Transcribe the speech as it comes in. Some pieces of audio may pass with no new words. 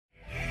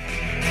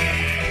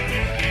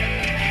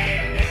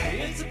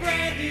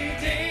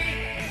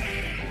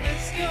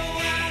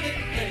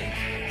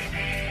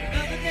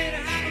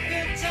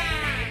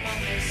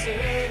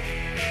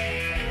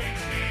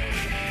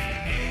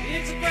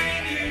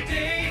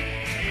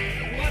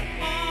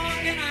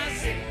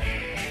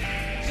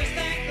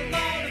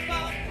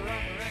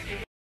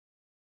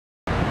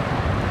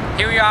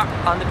here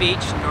on the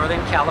beach in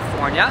Northern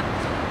California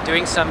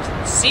doing some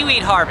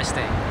seaweed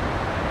harvesting.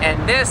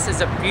 And this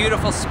is a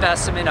beautiful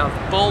specimen of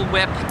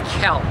bullwhip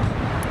kelp.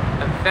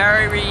 A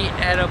very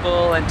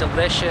edible and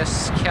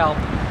delicious kelp,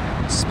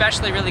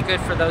 especially really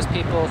good for those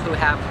people who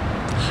have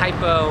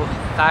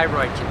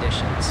hypothyroid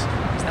conditions.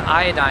 The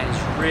iodine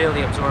is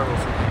really absorbable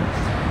from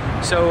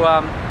here. So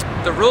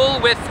the rule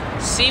with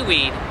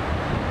seaweed,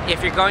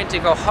 if you're going to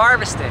go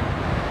harvesting,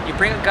 you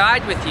bring a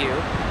guide with you,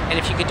 and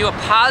if you can do a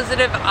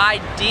positive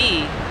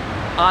ID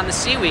on the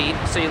seaweed,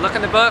 so you look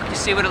in the book, you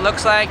see what it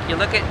looks like, you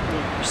look at,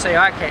 you say,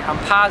 okay, I'm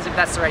positive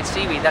that's the right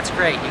seaweed, that's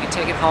great. You can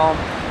take it home,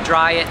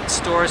 dry it, it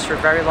stores for a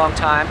very long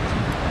time.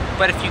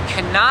 But if you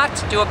cannot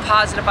do a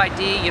positive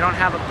ID, you don't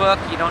have a book,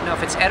 you don't know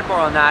if it's edible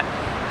or not,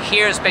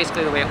 here's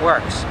basically the way it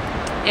works.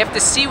 If the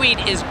seaweed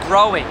is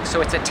growing,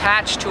 so it's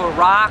attached to a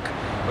rock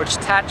or it's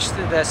attached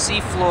to the sea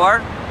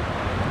floor,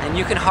 and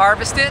you can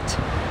harvest it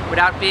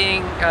without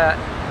being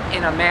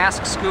in a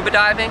mask scuba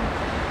diving,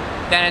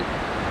 then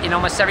in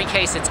almost every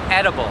case it's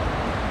edible.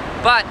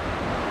 But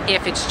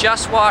if it's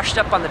just washed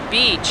up on the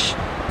beach,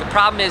 the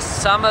problem is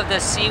some of the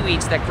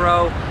seaweeds that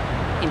grow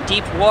in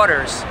deep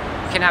waters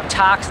can have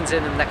toxins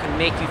in them that can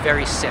make you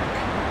very sick.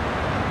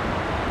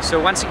 So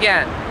once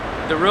again,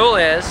 the rule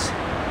is,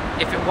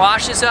 if it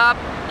washes up,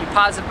 you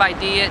positive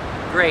ID it,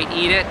 great,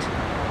 eat it.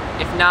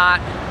 If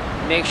not,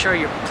 make sure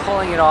you're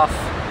pulling it off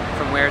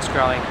from where it's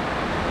growing.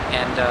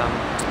 And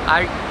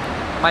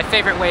my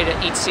favorite way to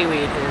eat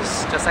seaweed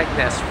is just like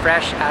this,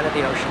 fresh out of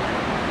the ocean.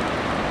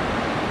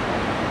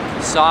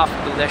 Soft,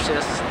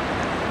 delicious,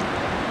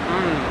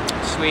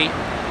 sweet,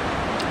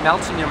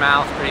 melts in your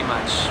mouth pretty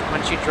much.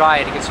 Once you dry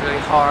it, it gets really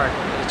hard,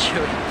 really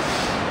chewy.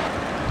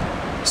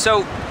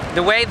 So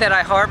the way that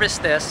I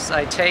harvest this,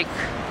 I take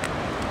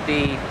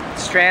the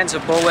strands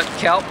of bullwhip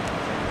kelp,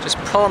 just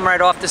pull them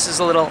right off. This is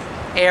a little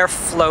air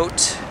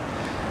float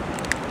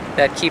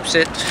that keeps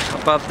it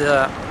above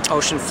the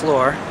ocean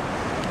floor.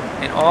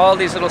 And all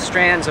these little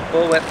strands of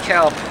bullwhip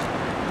kelp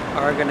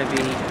are going to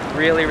be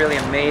really, really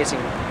amazing.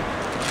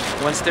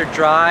 Once they're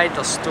dried,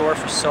 they'll store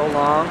for so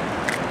long.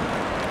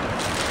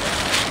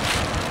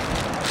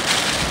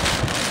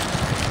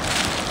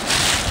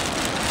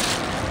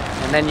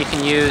 And then you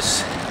can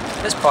use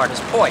this part as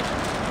poi.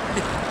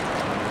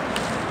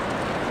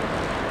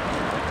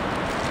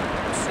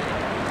 Let's see.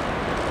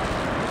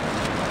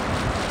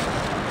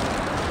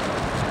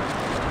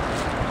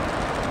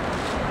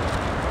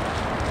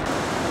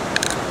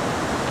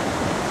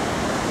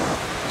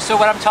 So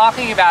what I'm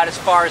talking about as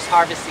far as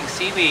harvesting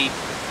seaweed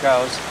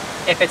goes,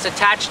 if it's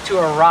attached to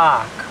a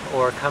rock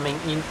or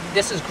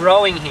this is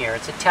growing here,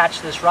 it's attached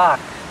to this rock,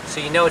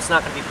 so you know it's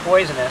not going to be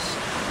poisonous.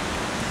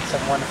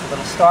 Some wonderful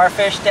little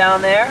starfish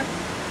down there.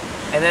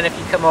 And then if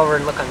you come over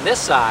and look on this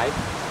side,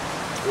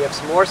 we have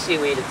some more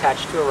seaweed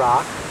attached to a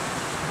rock.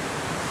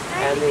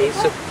 And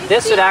so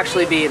this would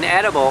actually be an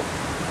edible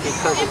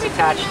because it's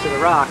attached to the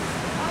rock,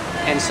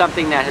 and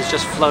something that has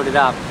just floated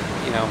up,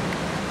 you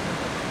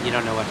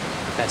don't know if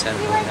that's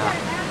edible or not.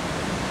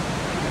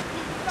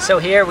 So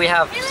here we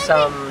have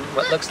some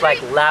what looks like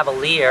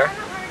lavalier,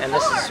 and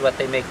this is what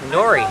they make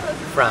nori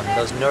from,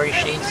 those nori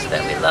sheets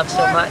that we love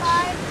so much.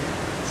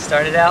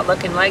 Started out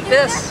looking like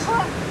this.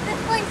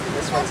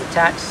 This one's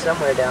attached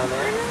somewhere down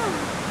there.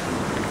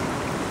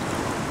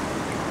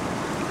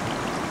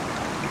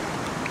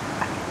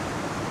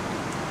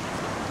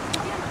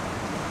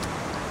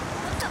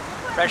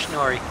 Fresh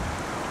nori.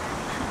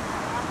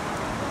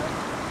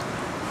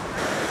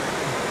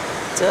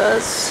 It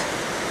does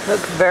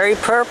look very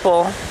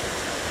purple.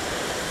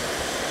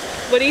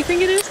 What do you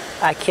think it is?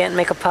 I can't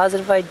make a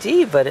positive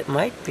ID, but it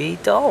might be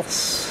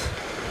dulse.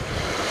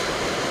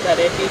 But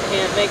if you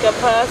can't make a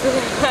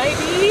positive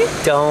ID,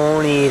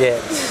 don't eat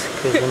it,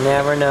 because you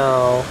never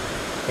know.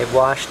 It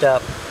washed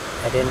up.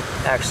 I didn't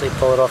actually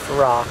pull it off a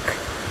rock.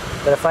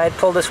 But if I had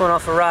pulled this one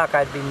off a rock,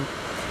 I'd be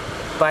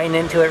biting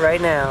into it right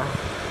now.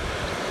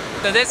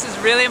 So this is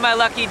really my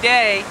lucky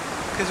day,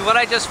 because what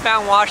I just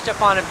found washed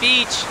up on a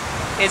beach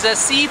is a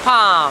sea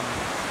palm.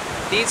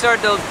 These are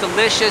those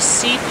delicious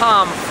sea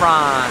palm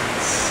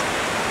fronds.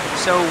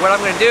 So what I'm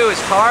going to do is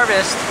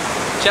harvest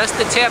just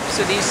the tips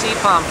of these sea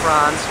palm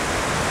fronds.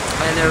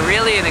 And they're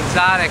really an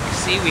exotic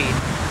seaweed.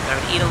 I'm going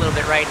to eat a little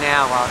bit right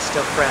now while it's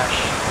still fresh.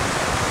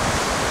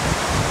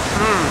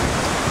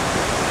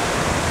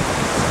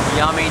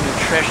 Yummy,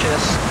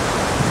 nutritious.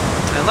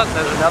 And look,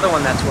 there's another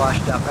one that's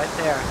washed up right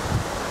there.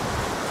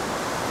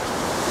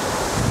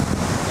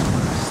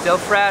 Still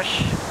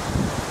fresh.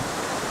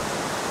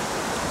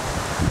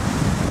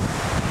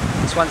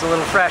 This one's a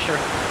little fresher.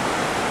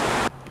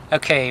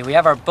 Okay, we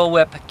have our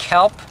bullwhip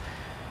kelp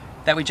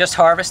that we just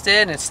harvested,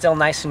 and it's still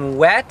nice and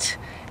wet.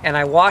 And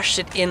I washed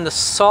it in the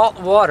salt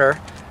water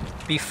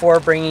before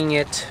bringing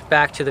it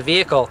back to the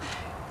vehicle.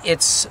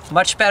 It's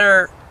much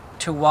better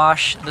to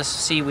wash the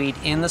seaweed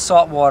in the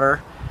salt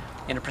water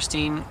in a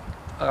pristine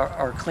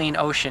or clean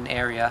ocean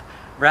area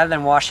rather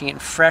than washing it in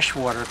fresh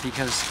water,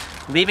 because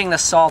leaving the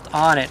salt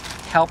on it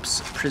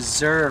helps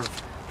preserve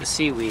the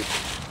seaweed.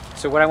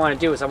 So what I want to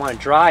do is I want to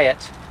dry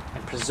it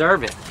and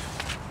preserve it.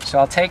 So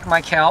I'll take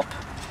my kelp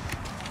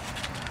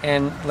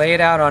and lay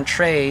it out on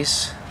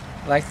trays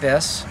like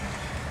this.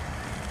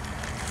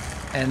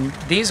 And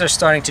these are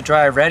starting to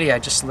dry already. I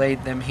just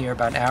laid them here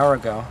about an hour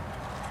ago.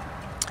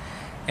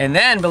 And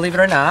then, believe it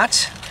or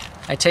not,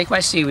 I take my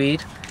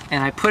seaweed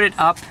and I put it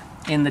up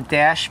in the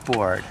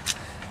dashboard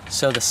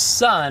so the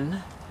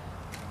sun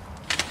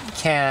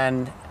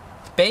can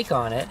bake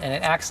on it, and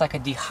it acts like a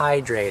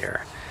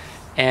dehydrator.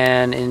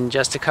 And in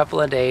just a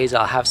couple of days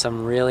I'll have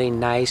some really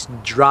nice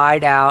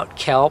dried out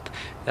kelp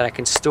that I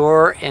can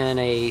store in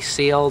a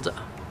sealed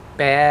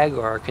bag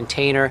or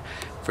container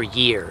for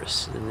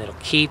years, and it'll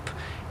keep.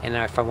 And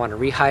if I want to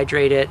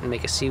rehydrate it and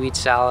make a seaweed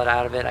salad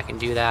out of it, I can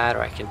do that,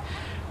 or I can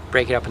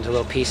break it up into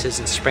little pieces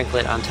and sprinkle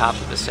it on top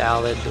of the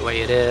salad the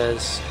way it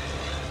is.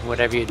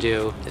 Whatever you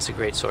do, it's a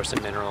great source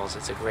of minerals,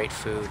 it's a great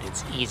food,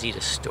 it's easy to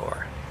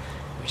store,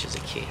 which is a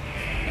key.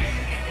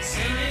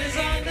 Sun is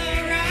on the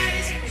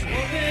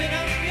rise,